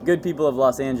Good people of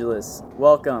Los Angeles,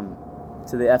 welcome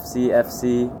to the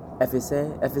FSA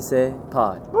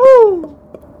pod. Woo!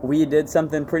 We did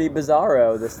something pretty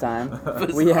bizarro this time.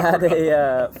 We had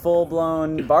a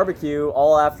full-blown barbecue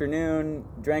all afternoon,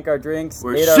 drank our drinks,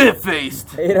 We're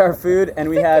shit-faced. ate our food, and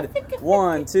we had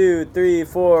 1, 2, 3,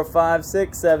 4, 5,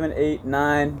 6, 7, 8,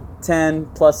 9, 10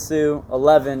 plus Sue,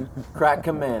 11. Crack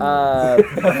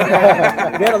commandments. We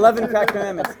had 11 crack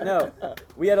commandments. No,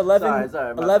 we had 11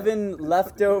 Sorry,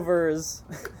 leftovers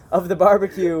of the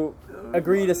barbecue.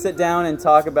 Agree to sit down and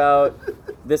talk about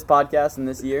this podcast and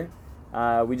this year.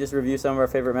 We just review some of our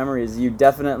favorite memories. You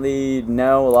definitely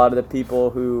know a lot of the people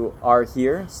who are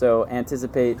here, so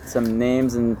anticipate some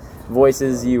names and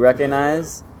voices you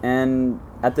recognize. And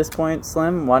at this point,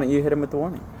 Slim, why don't you hit him with the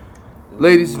warning?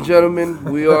 Ladies and gentlemen,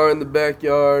 we are in the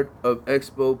backyard of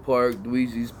Expo Park,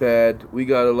 Dweezy's pad. We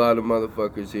got a lot of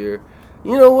motherfuckers here.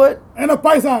 You know what? And a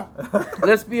paisa.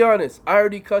 Let's be honest. I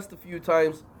already cussed a few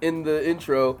times in the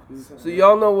intro, so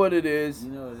y'all know what it is.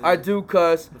 I do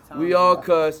cuss. We all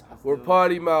cuss. We're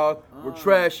potty mouth. We're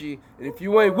trashy. And if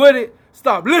you ain't with it,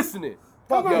 stop listening.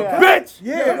 Come on, Bitch!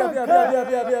 Yeah.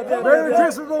 Merry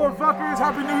Christmas, motherfuckers.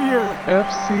 Happy New Year.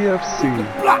 FCFC.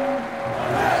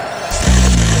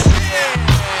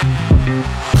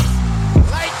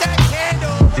 Light that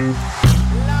candle.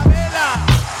 La vela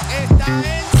está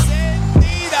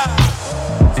encendida.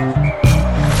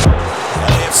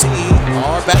 LAFC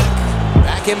are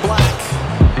back in black.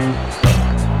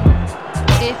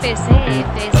 FCFC.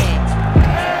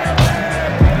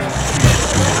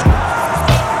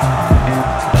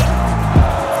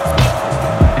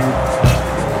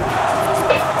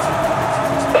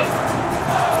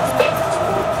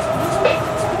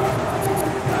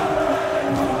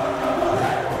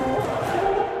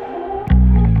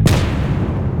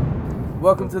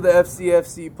 Welcome to the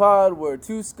FCFC pod, where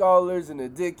two scholars and a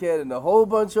dickhead and a whole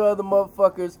bunch of other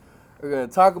motherfuckers are going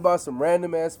to talk about some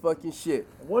random ass fucking shit.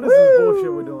 What is this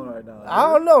bullshit we're doing right now?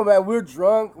 I don't know, man. We're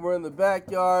drunk. We're in the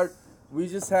backyard. We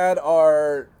just had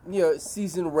our,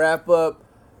 season wrap up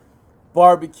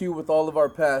barbecue with all of our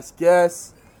past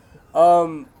guests.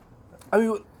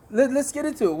 Let's get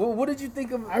into it. What did you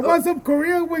think of? I want some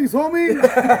Korean wings,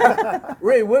 homie.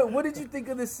 Ray, what did you think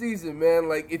of this season, man?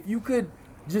 Like, if you could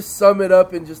just sum it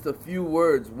up in just a few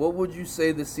words, what would you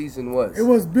say this season was? It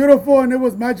was beautiful and it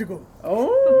was magical.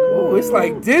 Oh, it's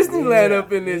like Disneyland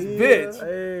up in this bitch.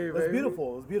 Hey, It was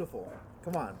beautiful. It was beautiful.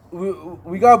 Come on.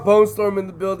 We got Bone Storm in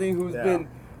the building, who's been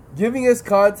giving us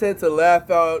content to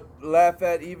laugh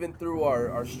at, even through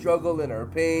our struggle and our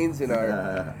pains and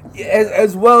our,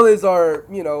 as well as our,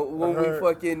 when we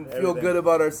fucking feel good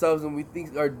about ourselves and we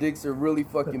think our dicks are really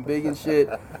fucking big and shit.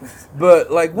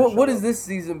 But like, what has this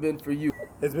season been for you?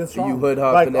 It's been For strong. you hood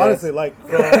hopping like, honestly, like,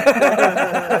 There's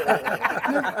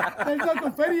no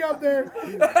confetti out there.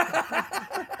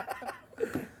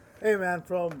 hey man,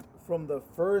 from the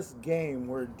first game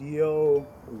where Dio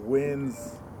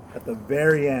wins at the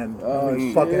very end,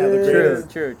 we fucking had the greatest.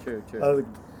 True.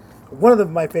 One of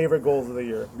my favorite goals of the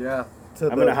year. Yeah.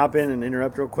 I'm gonna hop in and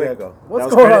interrupt real quick. Yeah, go.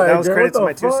 That was credit to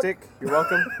my two stick. You're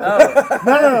welcome.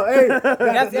 No, hey.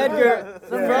 That's Edgar.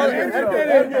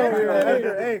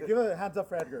 Edgar, hey, give a hands up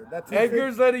for Edgar. That's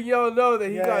Edgar's letting y'all know that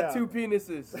he got two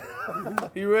penises.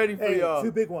 He ready for y'all.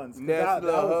 two big ones. Nasty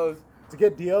little hoes. To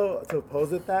get Dio to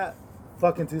pose with that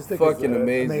fucking two stick Fucking is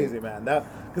amazing, man.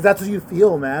 Because that's what you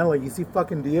feel, man. Like, you see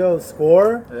fucking Dio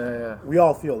score. Yeah. We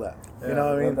all feel that. You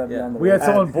know what I mean? Yeah. We had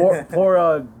someone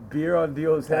pour beer on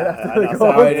Dio's head after the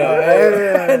goal.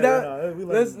 I know. We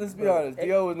Let's be honest.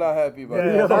 Dio was not happy about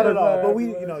Yeah, it. not at all. But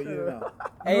you know.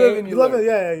 Hey, You live and You you love learn. it.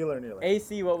 Yeah, you learn.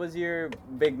 AC, what was your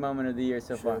big moment of the year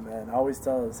so far? Man, I always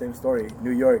tell the same story.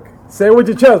 New York. Say it with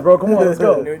your chest, bro. Come on, let's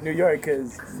go. New York,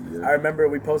 because I remember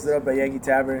we posted up at Yankee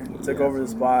Tavern, took over the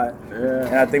spot, Yeah.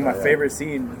 and I think my favorite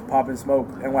scene, Pop and Smoke,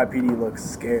 NYPD looks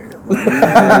scared.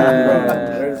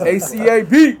 ACA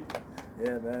beat.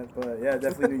 Yeah, man. But yeah,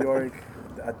 definitely New York.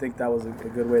 I think that was a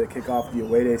good way to kick off the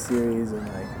away day series and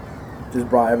just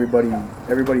brought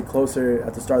everybody closer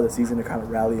at the start of the season to kind of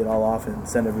rally it all off and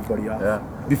send everybody off. Yeah.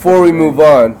 Before we move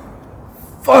on,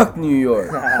 fuck New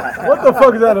York. What the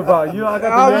fuck is that about? I got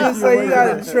the Obviously, Yankee you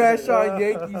got a trash on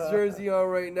Yankees jersey on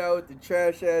right now with the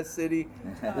trash ass city.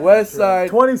 West Side.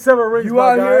 27 rings. You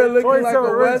my out guy. here looking 27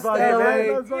 like a rings, West my guy. LA.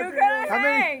 You couldn't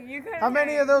hang. How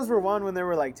many of those were won when there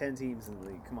were like 10 teams in the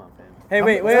league? Come on, fam. Hey,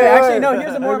 wait. Actually, no.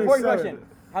 Here's a more important question.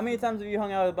 How many times have you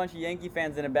hung out with a bunch of Yankee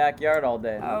fans in a backyard all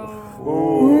day?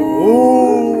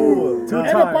 Ooh. Two And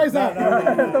a times. paisa.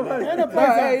 And a Nah,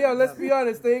 paisa. hey, yo, let's be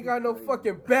honest. They ain't got no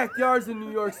fucking backyards in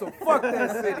New York, so fuck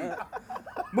that city.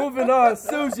 Moving on,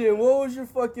 Sujin, what was your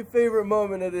fucking favorite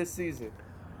moment of this season?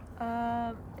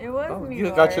 It was New You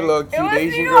York. got your little cute it was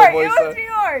Asian New girl York. voice It was on. New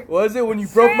York. Was it when you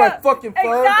broke my fucking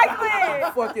phone?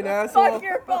 Exactly. Fucking asshole. Fuck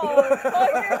your phone.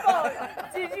 Fuck your phone.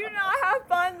 Did you not have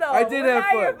fun though? I did have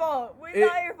Without your fun. phone.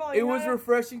 Without your phone. It was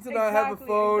refreshing to not have a Exactly,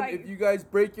 phone. exactly. If you guys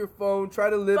break your phone, try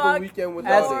to live a Fuck weekend As,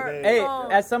 without it. hey,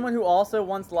 phone. as someone who also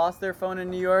once lost their phone in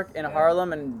New York, in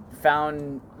Harlem, and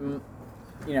found,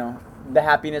 the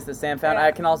happiness that Sam found, Yeah.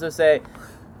 I can also say,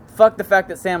 fuck the fact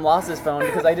that Sam lost his phone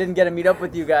because I didn't get to meet up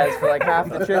with you guys for like half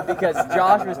the trip because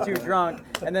Josh was too drunk,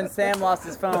 and then Sam lost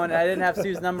his phone, and I didn't have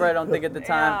Sue's number, I don't think, at the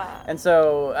time, Yeah. and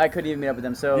so I couldn't even meet up with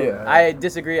them. So Yeah. I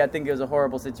disagree. I think it was a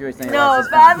horrible situation. that he No, lost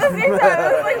his but at phone. the same time,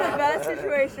 it was like the best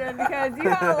situation because you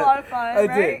had a lot of fun, I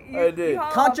right? did, You, I did. You had a lot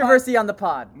of fun. Controversy on the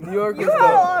pod. New York You was had a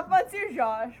dope. lot of fun too,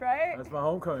 Josh, right? That's my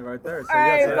homecoming right there. So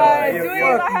Alright, yes, but yeah. doing Fuck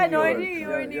it, I had New no York. idea you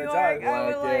were in New Yeah, York. Josh, I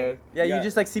was like, Yeah, you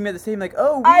just like see me at the same like,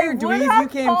 oh I weird, would Dweez, have you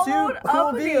came too. followed Cool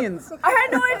up with you. beans. I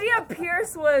had no idea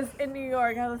Pierce was in New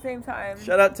York at the same time.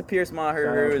 Shout out to Pierce Maher,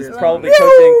 Shout out who is Pierce probably Yo,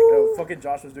 coaching. fucking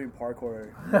Josh was doing parkour.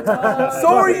 So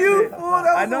are you, fool.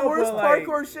 That I was know, the worst but, like-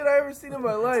 parkour shit I ever seen in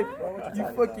my life. You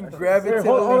fucking hold gravitatively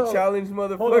on. challenged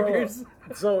Hold on. motherfuckers.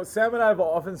 So Sam and I have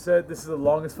often said this is the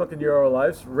longest fucking year of our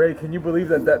lives. Ray, can you believe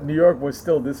that New York was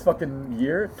still this fucking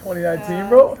year, 2019,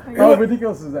 bro? How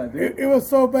ridiculous is that, dude? It was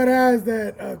so badass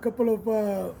that a couple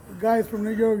of guys from New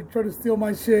York tried to steal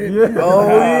my shit. Yeah. Oh,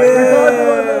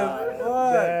 yeah.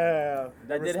 Yeah.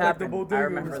 That did happen. I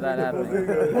remember that happening.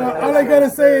 All I gotta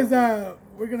say is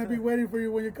we're gonna be waiting for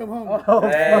you when you come home.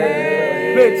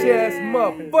 Hey. Bitch ass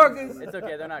motherfuckers. It's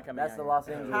okay, they're not coming. That's the Los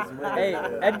Angeles way. Hey,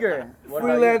 Edgar. What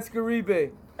about Freelance Caribe.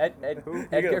 you?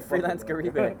 Edgar Freelance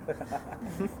Caribe.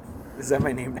 Is that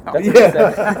my name now? That's what he said.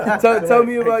 Yeah. Tell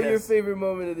me about I your guess. favorite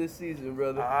moment of this season,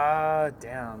 brother.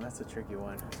 Damn, that's a tricky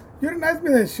one. You didn't ask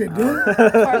me that shit, dude.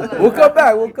 We'll come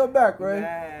back. We'll come back,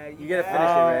 right? You gotta finish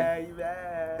it,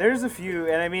 Ray. There's a few,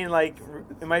 and I mean, like,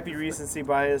 it might be recency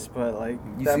bias, but like,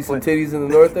 You that see some play- titties in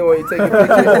the north end while you take a picture?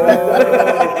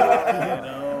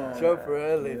 Jump for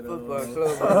LA football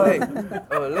club.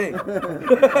 Olé. It's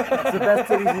the best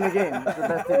titties in the game. It's the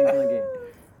best titties in the game.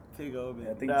 I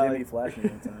think Jimmy flashed me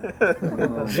one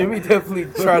time. Jimmy definitely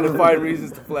trying to find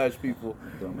reasons to flash people.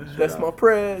 That's my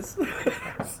press.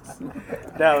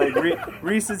 No, like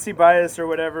recency bias or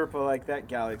whatever, but like that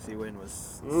Galaxy win was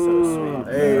so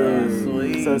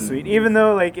sweet. So sweet. Even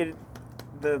though like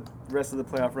the rest of the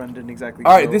playoff run didn't exactly.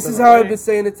 All right, go this is the how way. I've been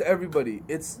saying it to everybody.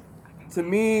 It's, to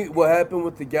me, what happened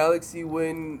with the Galaxy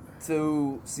win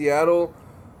to Seattle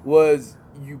was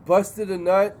you busted a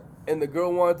nut and the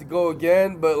girl wanted to go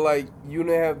again, but like you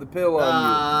didn't have the pill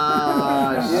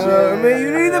on you. You know what I mean?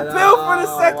 You need the pill for the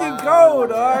second goal,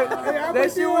 dog.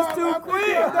 That shit was too quick.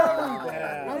 You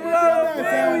know what I'm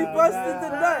saying? We busted the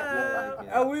nut.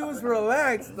 And we was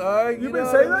relaxed, dog. You know been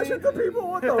what saying I that mean? shit to people?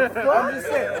 What the I'm fuck? just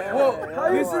saying. Well,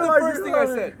 this is the first thing I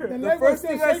said. The first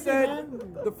thing I said.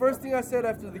 The first thing I said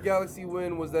after the Galaxy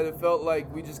win was that it felt like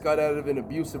we just got out of an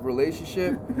abusive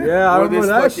relationship. Yeah, I where remember this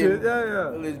that fucking- shit.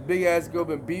 Yeah. This big ass girl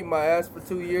been beating my ass for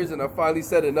 2 years, and I finally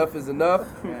said enough is enough.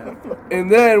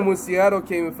 And then when Seattle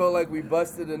came, it felt like we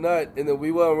busted a nut, and then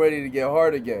we weren't ready to get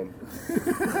hard again.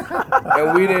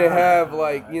 And we didn't have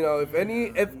like, you know, if any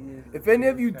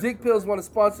of you dick pills want to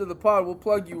sponsor the pod, we'll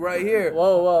plug you right here.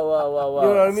 Whoa. You know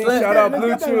what I mean? Slim- Shout out Let's Blue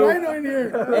get that Chew. rhino in here.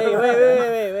 Hey,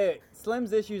 wait.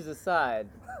 Slim's issues aside,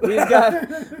 we've got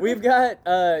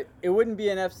it wouldn't be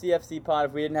an FCFC pod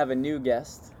if we didn't have a new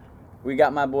guest. We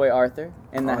got my boy Arthur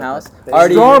in the house.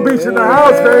 Artie, Strong Beach in the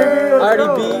house, baby.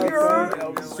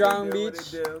 Artie Beats, Strong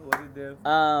Beach.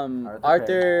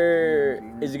 Arthur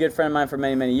is a good friend of mine for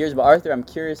many, many years. But Arthur, I'm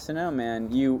curious to know,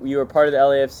 man. You were part of the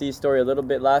LAFC story a little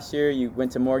bit last year. You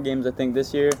went to more games, I think,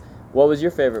 this year. What was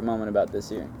your favorite moment about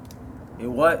this year? It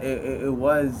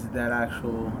was that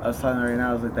actual. I was talking right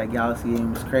now. It was like that Galaxy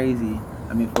game was crazy.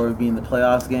 I mean, for it being the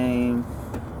playoffs game.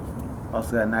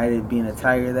 Also got United being a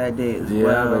Tiger that day as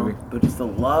well. Baby. But just the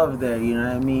love there, you know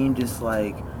what I mean? Just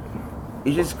like,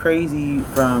 it's just crazy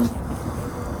from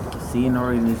seeing an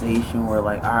organization where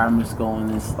like, I'm just going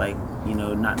this like, you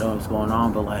know, not knowing what's going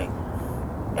on, but like,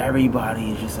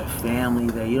 everybody is just a family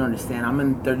there. You don't understand. I'm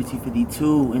in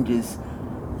 3252 and just,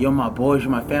 yo, my boys,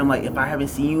 you're my family. Like, if I haven't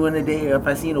seen you in a day, or if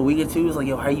I seen you in a week or two, it's like,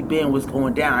 yo, how you been? What's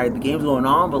going down? All right, the game's going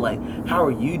on, but like, how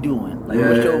are you doing?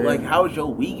 Like, how's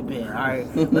your week been? All right,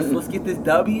 let's get this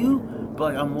W.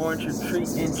 But like, I'm more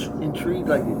intrigued,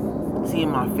 like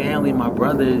seeing my family, my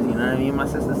brothers, you know what I mean, my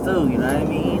sisters too, you know what I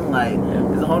mean. Like,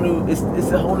 it's a whole new, it's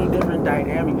a whole new different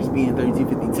dynamic just being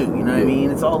 3252. You know what I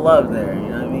mean? It's all love there. You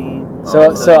know what I mean?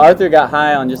 So Arthur got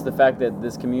high on just the fact that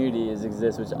this community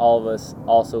exists, which all of us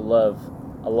also love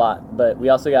a lot. But we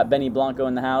also got Benny Blanco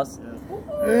in the house.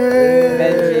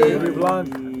 Benji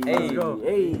Blunt. Hey, Let's go.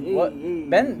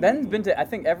 Ben's been to I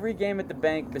think every game at the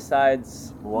bank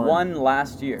besides one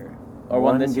last year or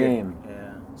one this year.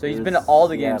 Yeah. So he's been to all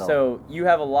the games. So you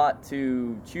have a lot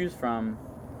to choose from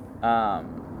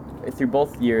through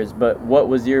both years. But what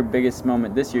was your biggest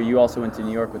moment this year? You also went to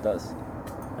New York with us.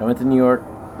 I went to New York.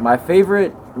 My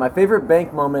favorite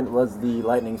bank moment was the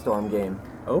Lightning Storm game.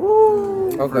 Oh,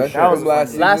 okay. Sure. That was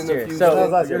last year.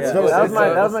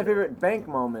 That was my favorite bank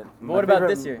moment. What about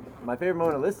this year? My favorite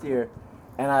moment of this year,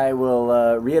 and I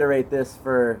will reiterate this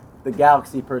for the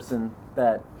Galaxy person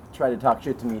that tried to talk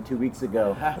shit to me 2 weeks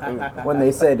ago when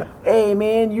they said, "Hey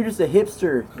man, you're just a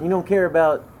hipster. You don't care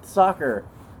about soccer."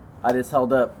 I just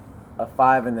held up a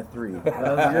 5 and a 3.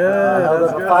 That's good. I held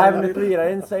up a 5 and a 3, and I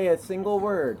didn't say a single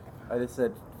word. I just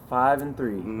said 5 and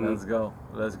 3. Let's go.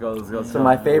 So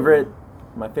my favorite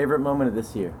moment of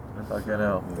this year. Fucking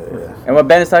hell. And what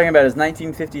Ben is talking about is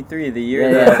 1953, the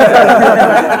year that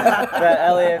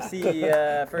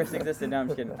LAFC first existed. No, I'm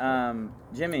just kidding.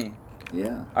 Jimmy.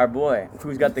 Yeah. Our boy,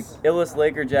 who's got the illest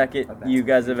Laker jacket you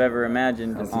guys have ever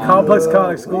imagined. Complex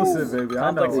Con exclusive, baby.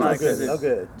 Complex Con exclusive.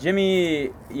 Okay.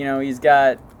 Jimmy, he's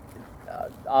got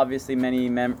obviously many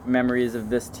memories of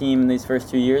this team in these first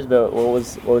 2 years, but what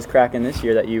was cracking this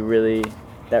year that you really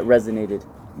that resonated?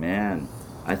 Man,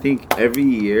 I think every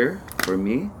year for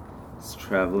me is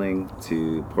traveling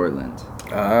to Portland.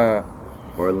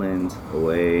 Portland,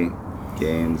 away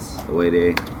games, away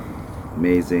day,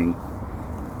 amazing.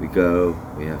 We go,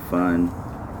 we have fun,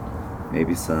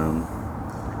 maybe some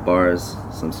bars,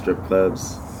 some strip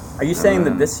clubs. Are you saying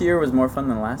that this year was more fun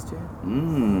than last year?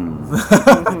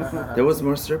 There was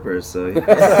more strippers, so yeah.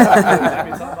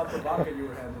 That's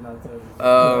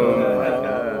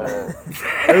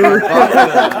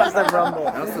the rumble.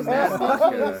 That's the mad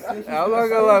vodka. I'm not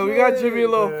gonna lie, we got Jimmy a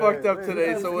little fucked up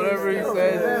today, so whatever he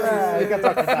says.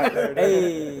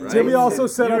 Hey, right? Jimmy also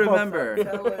set you up. Remember,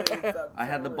 I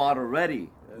had the bottle ready.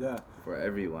 Yeah. For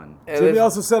everyone. Jimmy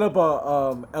also set up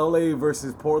a LA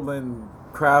versus Portland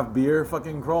craft beer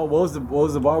fucking crawl. What was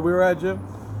the bar we were at, Jim?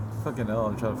 Fucking hell,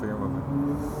 I'm trying to figure out. Oh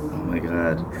my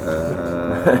god.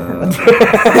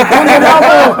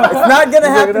 It's not gonna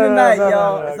happen tonight,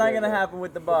 y'all. It's not gonna happen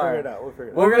with the bar.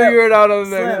 We'll figure it out on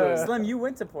the next one. Slim, you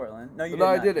went to Portland. No, you No,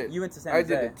 I did not. didn't. You went to San I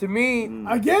Jose. did it. To me,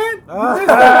 again.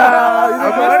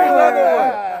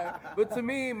 But to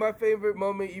me, my favorite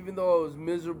moment, even though I was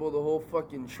miserable the whole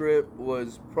fucking trip,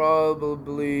 was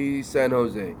probably San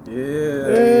Jose.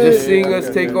 Yeah. Just seeing us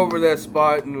take over that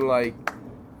spot and like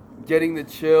getting the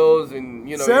chills and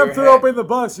Sam threw up in the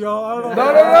bus, y'all. I don't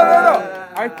know. No.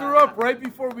 I threw up right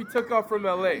before we took off from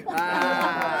LA. So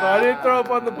I didn't throw up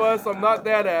on the bus. I'm not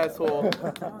that asshole.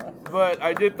 But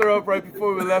I did throw up right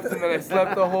before we left, and then I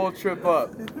slept the whole trip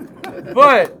up.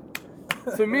 But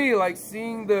to me, like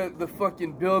seeing the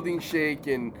fucking building shake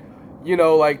and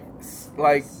like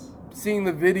seeing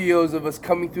the videos of us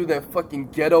coming through that fucking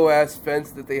ghetto ass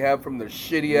fence that they have from their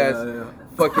shitty ass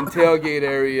fucking tailgate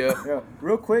area. Yo,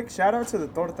 real quick, shout out to the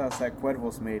tortas that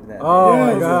Cuervos made that. Oh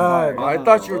my god! I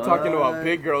thought you were talking about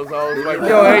big girls. I was like,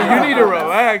 yo, hey, you need to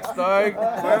relax, dog.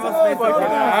 Cuervos made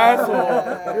fucking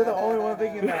asshole. You're the only one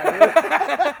thinking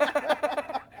that.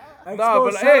 Nah,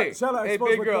 but hey,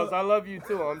 big girls, I love you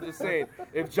too. I'm just saying,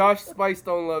 if Josh Spice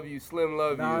don't love you, Slim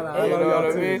love you. Nah, you know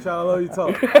what I mean? I love you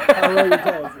too.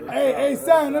 Hey,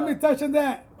 Sam, let me touch on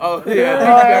that. Oh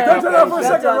yeah, touch on that for a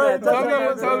second, right?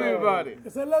 Tell me about it.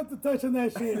 Cause I love to touch on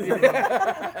that shit.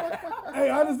 Hey,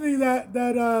 honestly, that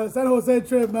San Jose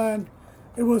trip, man,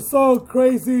 it was so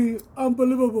crazy,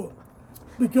 unbelievable.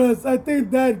 Because I think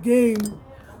that game,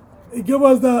 it gave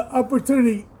us the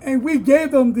opportunity, and we gave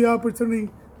them the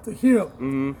opportunity to heal.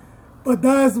 Mm-hmm. But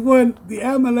that's when the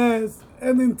MLS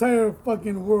and the entire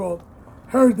fucking world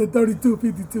heard the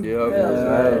 32-52.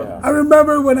 Yeah. I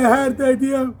remember when I had the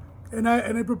idea and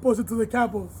I proposed it to the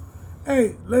Capos.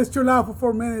 Hey, let's chill out for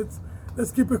 4 minutes.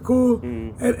 Let's keep it cool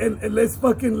and let's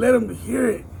fucking let them hear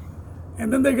it.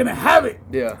 And then they're going to have it.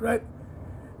 Yeah. Right?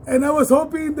 And I was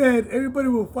hoping that everybody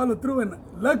will follow through. And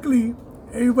luckily,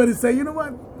 everybody said, you know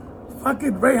what? Fuck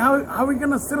it, Ray, how are we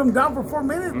gonna sit them down for 4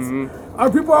 minutes? Mm-hmm. Our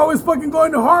people are always fucking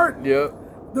going to heart. Yep.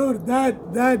 Dude,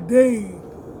 that day,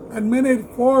 at minute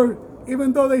 4,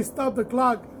 even though they stopped the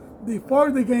clock before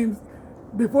the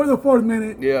 4th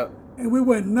minute, and we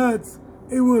went nuts,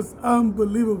 it was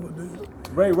unbelievable, dude.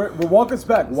 Ray, walk us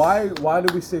back. Why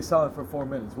did we stay silent for 4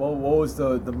 minutes? What was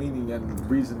the meaning and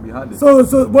reason behind it? So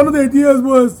one of the ideas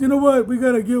was, you know what, we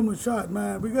gotta give them a shot,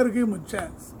 man. We gotta give them a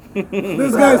chance.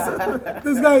 These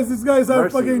guys are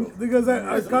fucking.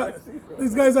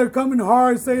 These guys are coming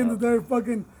hard, saying that they're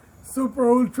fucking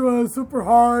super ultra, super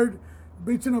hard.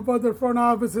 bitching about their front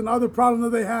office and other problems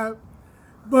that they have.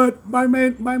 But my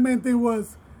main thing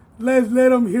was, let's let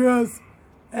them hear us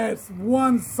as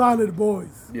one solid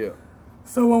boys. Yeah.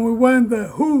 So when we went the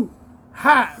who,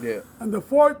 ha, Yeah. and the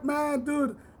fourth man,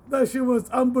 dude, that shit was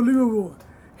unbelievable.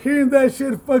 Hearing that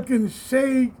shit fucking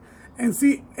shake and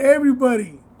see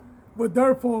everybody with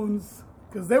their phones,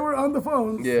 because they were on the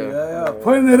phones,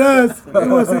 pointing at us.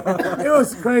 It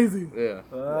was crazy. Yeah.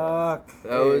 Fuck.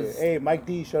 That was. Hey, Mike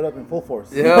D showed up in full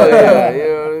force. Yeah, you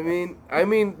know what I mean? I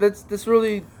mean, that's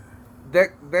really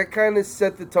that kind of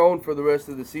set the tone for the rest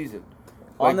of the season.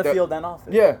 On the field and off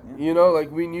it. Yeah, you know,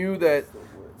 like we knew that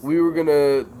we were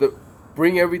gonna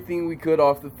bring everything we could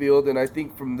off the field, and I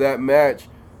think from that match,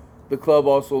 the club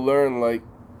also learned like,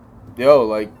 yo,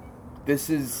 like this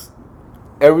is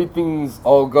everything's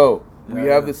all go. We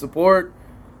have the support,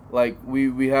 like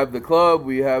we have the club,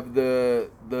 we have the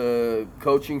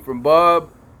coaching from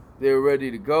Bob. They're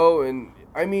ready to go, and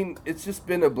I mean, it's just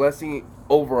been a blessing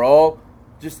overall.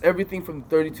 Just everything from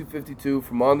 32-52,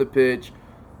 from on the pitch,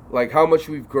 like how much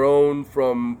we've grown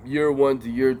from year 1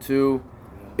 to year 2.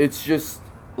 It's just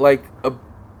like a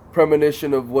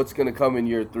premonition of what's going to come in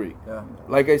year 3. Yeah.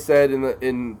 Like I said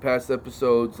in past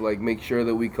episodes, like make sure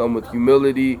that we come with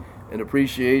humility and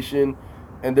appreciation,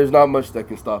 and there's not much that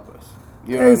can stop us.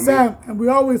 You know Hey what I mean? Sam, and we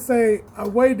always say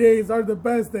away days are the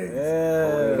best days.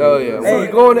 Hell yeah.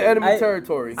 We're going to enemy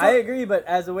territory. I agree, but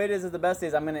as away days is the best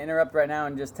days, I'm going to interrupt right now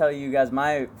and just tell you guys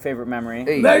my favorite memory.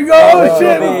 Hey. There you go.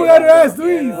 Shit, we forgot to ask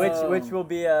Luis. Which will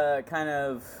be kind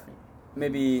of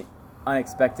maybe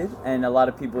unexpected, and a lot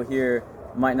of people here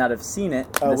might not have seen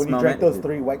it. This When you moment. drank those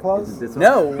 3 White Claws?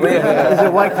 No, wait. Is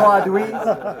it White Claw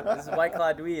Dweez? This is White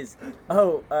Claw Dweez.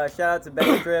 Oh, shout out to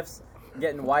Ben Drifts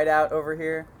getting white out over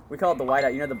here. We call it the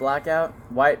whiteout. You know the blackout?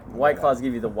 White Claws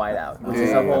give you the whiteout, which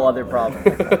is a whole other problem.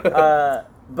 But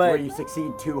where you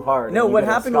succeed too hard. No, and you what get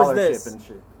a happened was scholarship this. and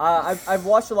shit. I've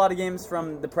watched a lot of games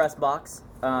from the press box.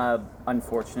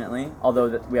 Unfortunately,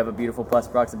 although we have a beautiful press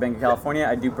box at Bank of California,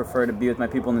 I do prefer to be with my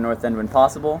people in the North End when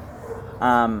possible.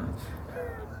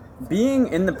 Being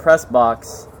in the press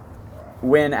box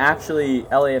when actually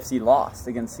LAFC lost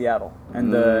against Seattle,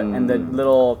 and the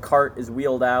little cart is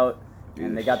wheeled out,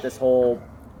 and they got this whole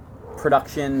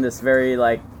production, this very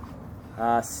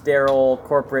sterile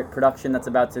corporate production that's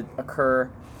about to occur,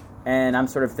 and I'm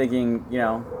sort of thinking,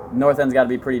 North End's got to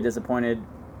be pretty disappointed,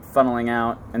 funneling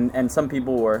out, and some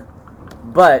people were,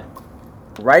 but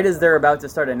right as they're about to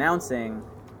start announcing,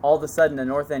 all of a sudden the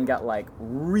North End got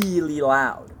really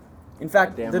loud. In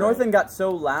fact, the North End got so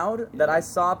loud that I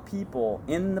saw people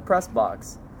in the press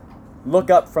box look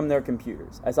up from their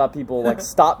computers. I saw people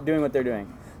stop doing what they're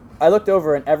doing. I looked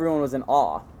over and everyone was in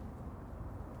awe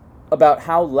about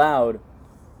how loud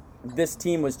this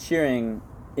team was cheering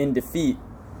in defeat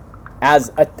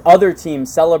as other team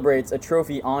celebrates a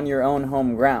trophy on your own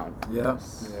home ground. Yeah.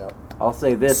 I'll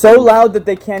say this. So loud that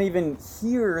they can't even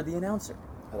hear the announcer.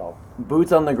 At all.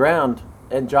 Boots on the ground,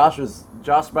 and Josh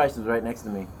Spice was right next to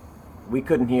me. We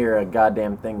couldn't hear a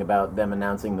goddamn thing about them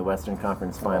announcing the Western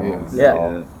Conference Finals.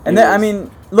 Yeah. And then, I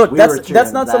mean, look,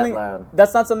 that's not something loud.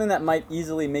 That's not something that might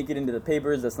easily make it into the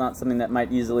papers. That's not something that might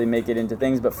easily make it into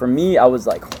things. But for me, I was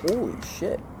like, holy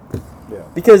shit. Yeah.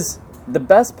 Because the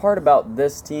best part about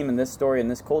this team and this story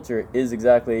and this culture is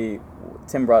exactly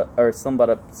Slim brought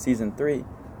up season 3.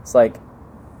 It's like,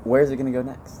 where's it going to go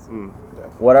next?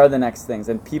 What are the next things?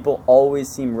 And people always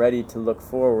seem ready to look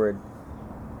forward.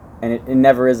 And it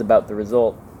never is about the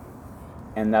result,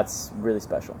 and that's really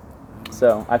special.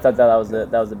 So I thought that was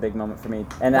a big moment for me.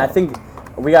 And I think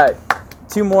we got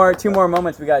two more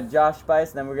moments. We got Josh Spice,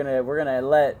 and then we're gonna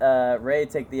let Ray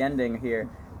take the ending here.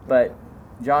 But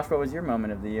Josh, what was your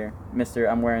moment of the year, Mister?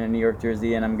 I'm wearing a New York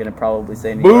jersey, and I'm gonna probably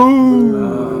say New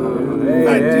York.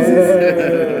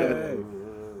 Hey.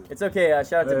 It's okay.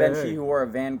 Shout out to Ben Shee, who wore a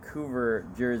Vancouver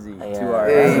jersey to our.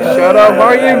 Hey, shout out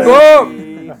Marion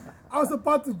Glump. I was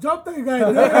about to jump that guy.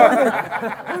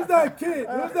 Who's that kid?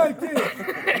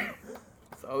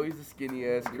 It's always a skinny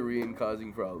ass Korean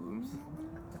causing problems.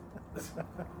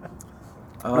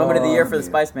 Moment of the year for the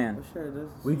Spice Man.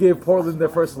 We gave Portland their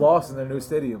first loss in their new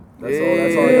stadium. That's all I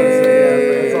gotta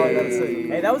say. That's all I gotta say.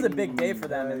 Hey, that was a big day for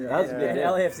them. And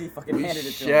LAFC fucking handed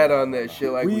it to them. We shat on that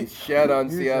shit like we shat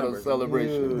on Seattle's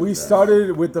celebration. We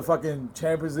started with the fucking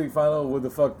Champions League final. Who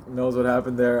the fuck knows what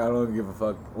happened there? I don't give a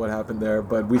fuck what happened there.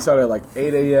 But we started at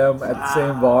 8 a.m. at the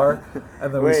same bar,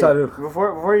 and then we started.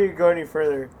 Before you go any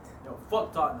further.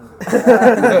 Fuck Tottenham.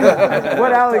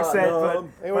 What Alex said, but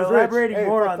elaborating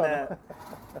more on that.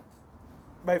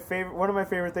 one of my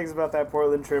favorite things about that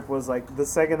Portland trip was like the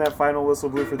second that final whistle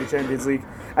blew for the Champions League,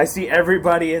 I see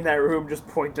everybody in that room just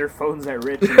point their phones at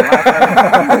Rich and laugh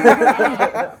at him.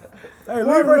 Hey,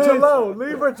 leave Rich alone.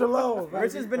 Leave Rich alone.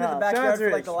 Rich has been in the backyard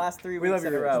for like the last 3 weeks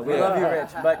in a row. We Yeah. love you, Rich,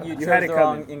 but you chose the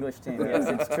wrong English team. Yes,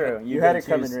 it's true. You had did it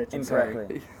coming, choose Rich. I'm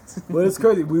incorrectly. But it's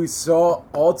crazy. We saw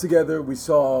all together. We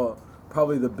saw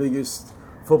probably the biggest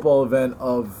football event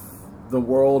of the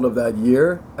world of that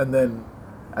year, and then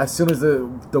as soon as the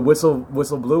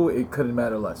whistle blew, it couldn't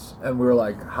matter less. And we were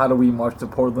like, how do we march to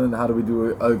Portland? How do we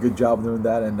do a good job doing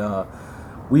that? And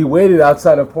we waited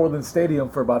outside of Portland Stadium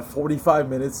for about 45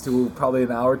 minutes to probably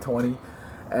an hour 20.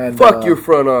 And Fuck your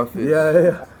front office.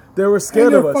 Yeah. They were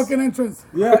scared of us. fucking entrance.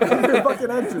 Yeah, your fucking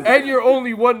entrance. And you're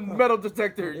only one metal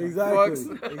detector.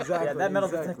 Exactly. Yeah, that metal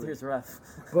detector is rough.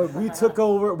 But we took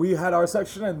over. We had our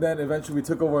section, and then eventually we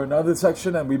took over another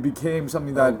section, and we became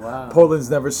something that Portland's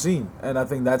never seen. And I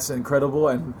think that's incredible.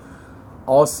 And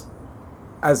also,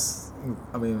 I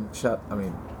don't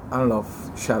know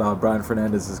if shout out Brian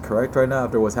Fernandez is correct right now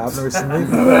after what's happened recently. Yo,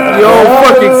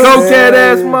 fucking cokehead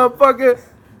ass motherfucker.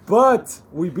 But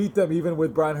we beat them even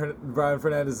with Brian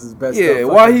Fernandez's best. Yeah,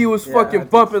 while he was fucking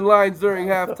bumping lines during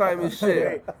halftime and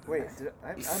shit. Wait,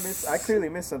 I clearly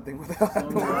missed something with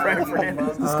Brian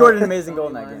Fernandez. He scored an amazing goal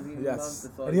in that game. Yes,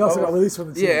 and he also got released from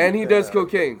the team. Yeah, and he does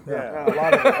cocaine. Yeah, a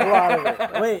lot of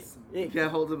it. Wait. You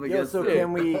can't hold him against so it.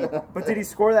 can we? But did he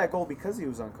score that goal because he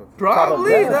was on cocaine?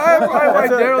 Probably. That's why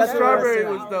Daryl that's Strawberry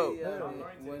what was dope.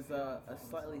 Was a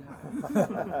slightly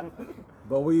high.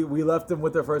 But we left them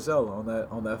with their first L on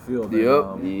that field. Yep. And,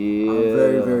 I'm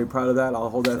very, very proud of that. I'll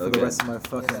hold that for the rest of my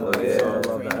fucking life. Yeah. So I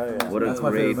love that. What a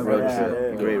great road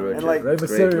trip. Great road And trip. like Rey Great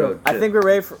Mysterio. road I trip. think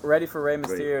we're ready for Rey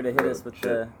Mysterio to hit us with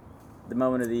the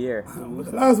moment of the year.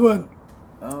 The last one.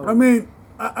 I mean,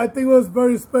 I think it was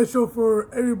very special for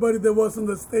everybody that was in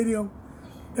the stadium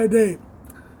that day.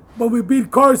 But we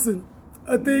beat Carson.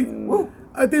 I think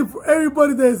for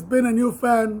everybody that's been a new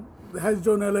fan that has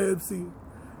joined LAFC,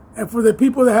 and for the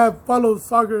people that have followed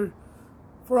soccer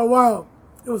for a while,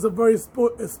 it was a very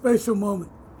special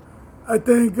moment. I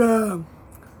think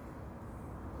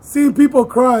seeing people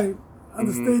cry on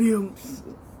the stadium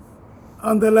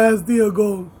on the last Dio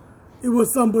goal, it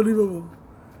was unbelievable.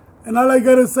 And all I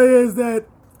gotta say is that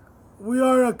we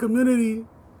are a community.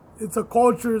 It's a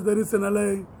culture that is in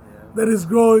LA, that is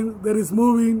growing, that is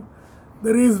moving,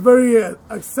 that is very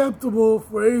acceptable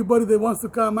for everybody that wants to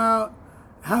come out,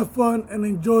 have fun, and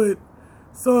enjoy it.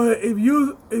 So if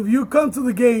you come to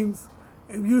the games,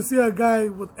 if you see a guy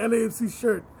with LAFC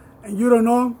shirt and you don't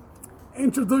know him,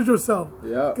 introduce yourself.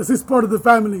 Yeah. Because he's part of the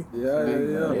family.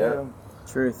 Yeah.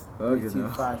 Truth. Okay, no.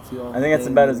 I think that's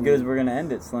about as good as we're gonna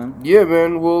end it, Slim. Yeah,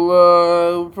 man.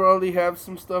 We'll probably have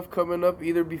some stuff coming up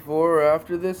either before or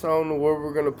after this. I don't know where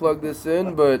we're gonna plug this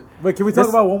in, but Wait, can we talk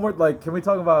about one more? Can we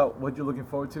talk about what you're looking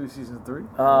forward to season 3?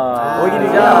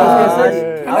 Another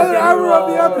hour of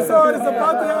the episode is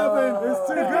about to happen. It's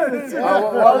too good. It's too good.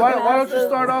 why don't you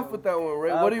start off with that one,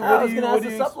 Ray? What do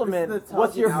you supplement?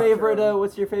 What's your favorite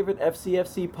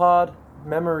FCFC pod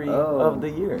memory of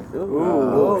the year?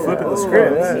 Flipping the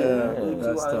script.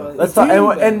 Let's talk.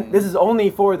 And this is only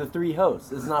for the 3 hosts.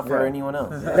 This is not for anyone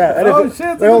else. Who's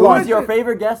your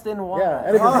favorite guest and why?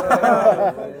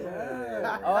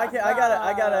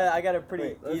 I got a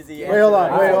pretty easy answer. Wait,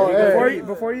 hold on.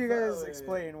 Before you guys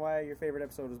explain why your favorite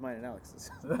episode was mine and Alex's.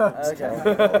 Okay.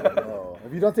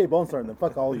 If you don't say Bone Storm, then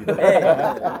fuck all you. Hey,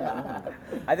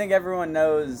 I think everyone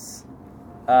knows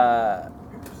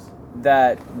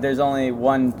that there's only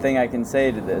one thing I can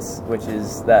say to this, which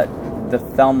is that the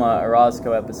Thelma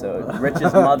Orozco episode,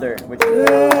 Rich's mother, which is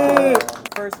the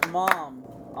first mom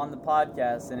on the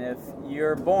podcast, and if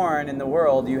you're born in the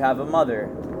world, you have a mother,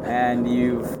 and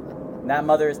that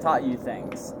mother has taught you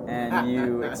things, and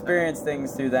you experience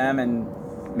things through them, and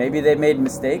maybe they made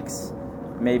mistakes,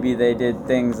 maybe they did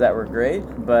things that were great,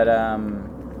 but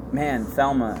man,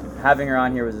 Thelma, having her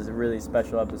on here was a really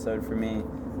special episode for me,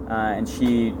 and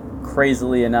she,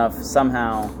 crazily enough,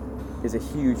 somehow is a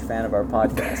huge fan of our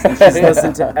podcast, and she's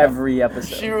listened to every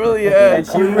episode. She really has.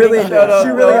 And she really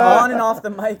on and off the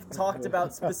mic talked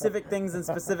about specific things in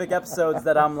specific episodes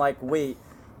that I'm like, wait,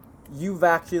 you've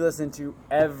actually listened to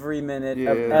every minute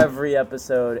of every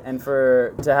episode, and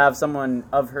to have someone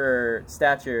of her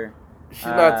stature. She's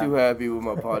not too happy with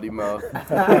my potty mouth.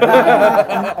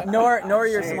 nor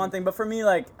you're one thing, but for me,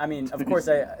 of course,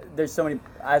 there's so many.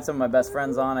 I had some of my best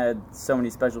friends on. I had so many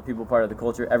special people part of the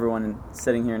culture. Everyone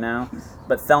sitting here now,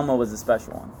 but Thelma was a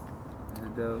special one.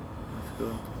 That's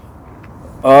cool.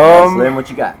 Slim, what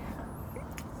you got?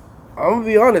 I'm gonna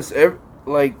be honest.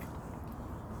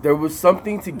 there was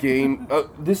something to gain.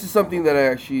 This is something that I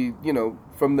actually,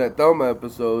 from that Thelma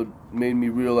episode made me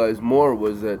realize more,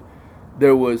 was that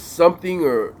there was something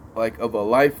or like of a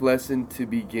life lesson to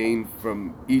be gained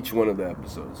from each one of the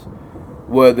episodes.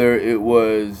 Whether it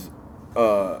was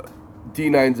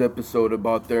D9's episode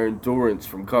about their endurance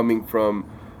from coming from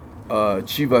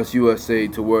Chivas USA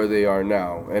to where they are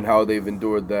now and how they've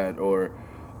endured that, or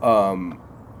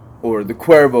the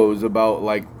Cuervos about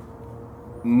like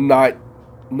not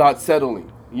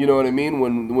settling. You know what I mean?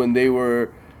 When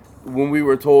we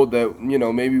were told that,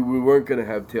 maybe we weren't gonna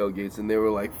have tailgates, and they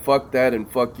were like, fuck that and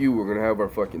fuck you, we're gonna have our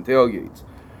fucking tailgates.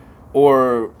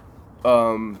 Or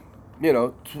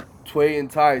Tway and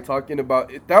Ty talking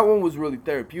about it. That one was really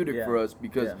therapeutic for us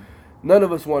because none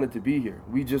of us wanted to be here.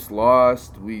 We just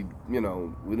lost. We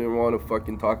didn't want to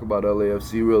fucking talk about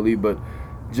LAFC really, but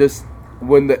just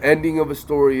when the ending of a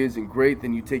story isn't great,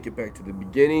 then you take it back to the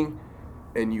beginning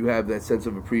and you have that sense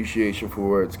of appreciation for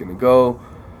where it's going to go.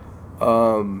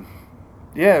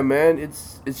 Yeah, man,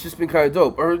 it's just been kind of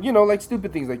dope. Or, like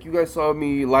stupid things. Like you guys saw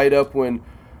me light up when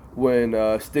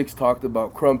Sticks talked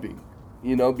about crumping,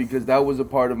 because that was a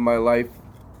part of my life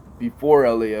before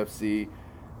LAFC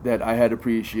that I had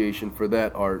appreciation for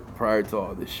that art prior to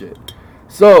all this shit.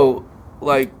 So,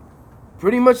 like,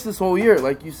 pretty much this whole year,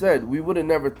 like you said, we would have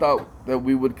never thought that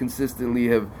we would consistently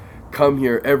have come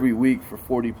here every week for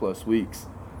 40 plus weeks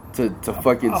to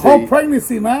fucking a say. whole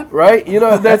pregnancy, man. Right?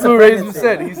 That's what Razor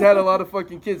said. He's had a lot of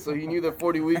fucking kids, so he knew that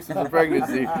 40 weeks was a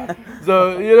pregnancy.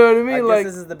 So, you know what I mean? I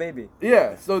guess this is the baby.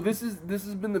 Yeah, so this has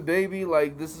been the baby.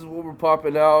 Like, this is what we're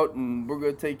popping out, and we're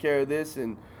going to take care of this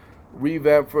and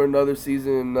revamp for another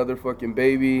season, another fucking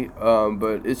baby.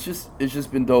 But it's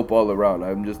just been dope all around.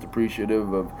 I'm just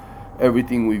appreciative of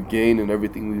everything we've gained and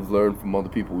everything we've learned from all the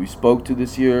people we spoke to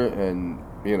this year, and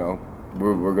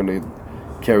we're gonna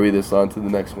carry this on to the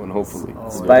next one, hopefully.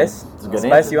 Spice,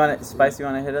 you want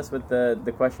to hit us with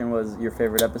the question was your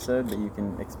favorite episode, but you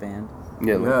can expand.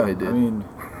 Yeah, I did. I mean,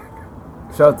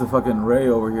 shout out to fucking Ray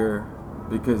over here,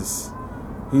 because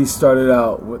he started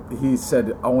out he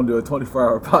said, I want to do a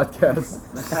 24-hour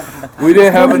podcast. We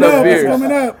didn't have enough beers.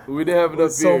 We didn't have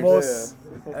enough beers.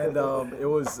 And it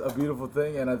was a beautiful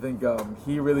thing, and I think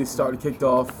he really kicked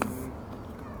off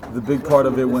the big part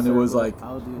of it when it was like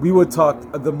we would talk.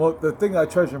 The thing I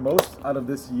treasure most out of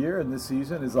this year and this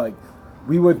season is like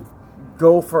we would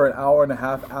go for an hour and a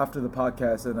half after the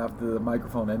podcast and after the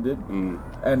microphone ended,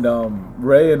 and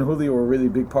Ray and Julio were really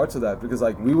big parts of that, because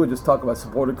like we would just talk about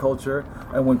supporter culture,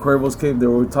 and when Cuervos came, they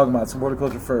were talking about supporter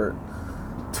culture for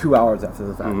 2 hours after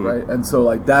the fact, right? And so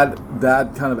like that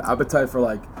kind of appetite for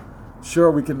like,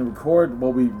 sure, we can record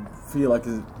what we feel like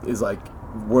is like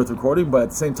worth recording, but at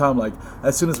the same time, like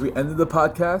as soon as we ended the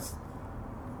podcast,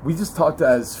 we just talked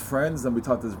as friends, and we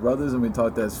talked as brothers, and we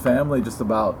talked as family, just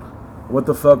about what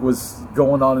the fuck was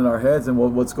going on in our heads and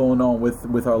what's going on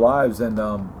with our lives, and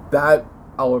that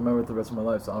I'll remember the rest of my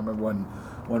life. So I remember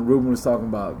when Ruben was talking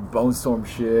about Bone Storm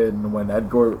shit, and when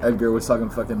Edgar was talking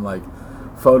fucking like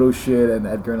photo shit, and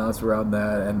Edgar and I were around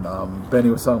that, and Benny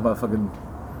was talking about fucking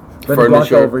Benny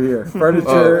Blanco over here,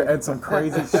 furniture, and some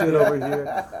crazy shit over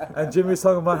here. And Jimmy was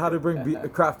talking about how to bring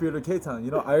craft beer to K-Town.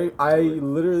 I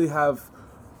literally have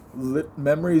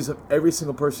memories of every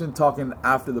single person talking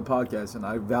after the podcast, and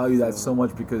I value that so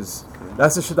much, because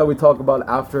that's the shit that we talk about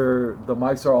after the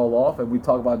mics are all off, and we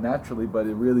talk about naturally. But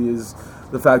it really is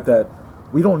the fact that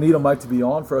we don't need a mic to be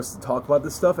on for us to talk about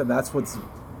this stuff, and that's what's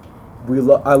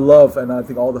I love, and I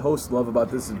think all the hosts love about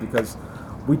this, is because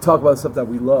we talk about stuff that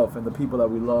we love and the people that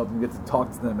we love, and we get to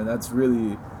talk to them, and that's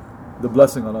really the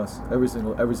blessing on us every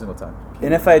single time.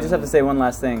 And if I just have to say one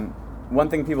last thing, one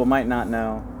thing people might not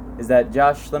know is that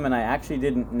Josh Slim and I actually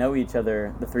didn't know each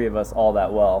other, the three of us, all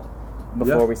that well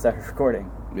before we started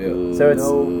recording. Yeah. So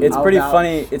it's pretty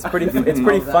funny. It's pretty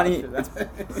funny.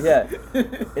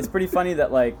 It's pretty funny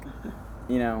that like,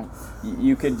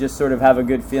 you could just sort of have a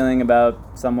good feeling about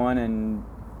someone and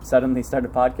suddenly start a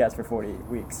podcast for 40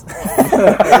 weeks,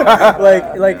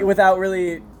 like without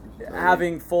really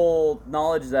having full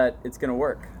knowledge that it's gonna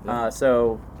work.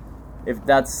 So if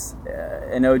that's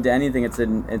an ode to anything, it's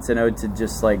an ode to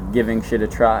just like giving shit a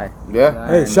try. Yeah.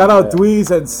 Hey, shout out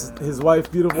Dweez and his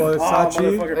wife, beautiful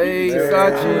Sachi. Hey,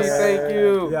 Sachi, thank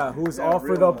you. Yeah, who's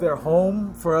offered up their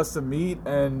home for us to meet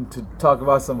and to talk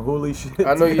about some hooli shit.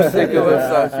 I know you're sick of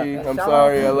us, Sachi. I'm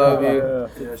sorry. I love you.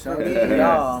 Yeah, shout out to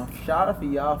y'all. Shout out for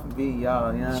y'all for being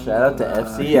y'all. Shout out to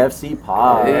FCFC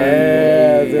Pod.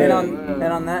 And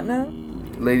on that note,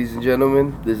 ladies and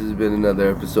gentlemen, this has been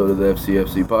another episode of the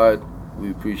FCFC Pod. We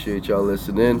appreciate y'all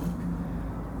listening.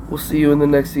 We'll see you in the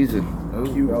next season.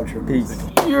 Cue outro. Peace.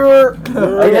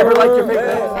 I never liked your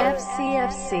favorite.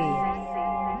 FCFC.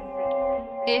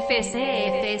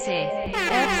 FCFC.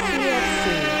 FCFC.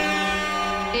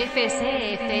 FCFC.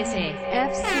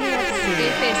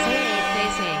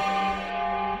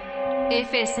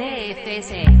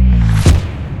 FCFC.